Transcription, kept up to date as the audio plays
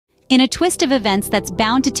In a twist of events that's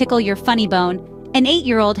bound to tickle your funny bone, an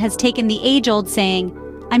 8-year-old has taken the age-old saying,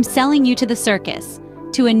 "I'm selling you to the circus,"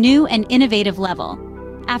 to a new and innovative level.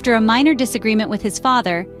 After a minor disagreement with his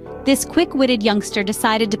father, this quick-witted youngster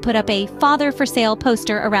decided to put up a father for sale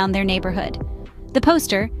poster around their neighborhood. The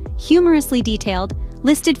poster, humorously detailed,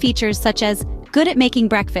 listed features such as good at making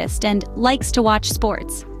breakfast and likes to watch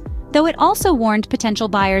sports, though it also warned potential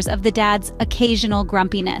buyers of the dad's occasional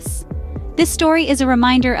grumpiness. This story is a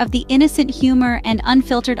reminder of the innocent humor and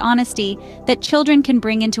unfiltered honesty that children can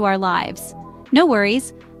bring into our lives. No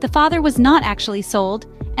worries, the father was not actually sold,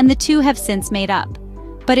 and the two have since made up.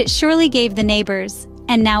 But it surely gave the neighbors,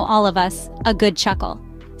 and now all of us, a good chuckle.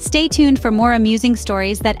 Stay tuned for more amusing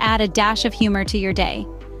stories that add a dash of humor to your day.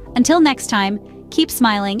 Until next time, keep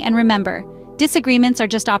smiling and remember, disagreements are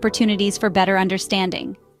just opportunities for better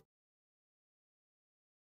understanding.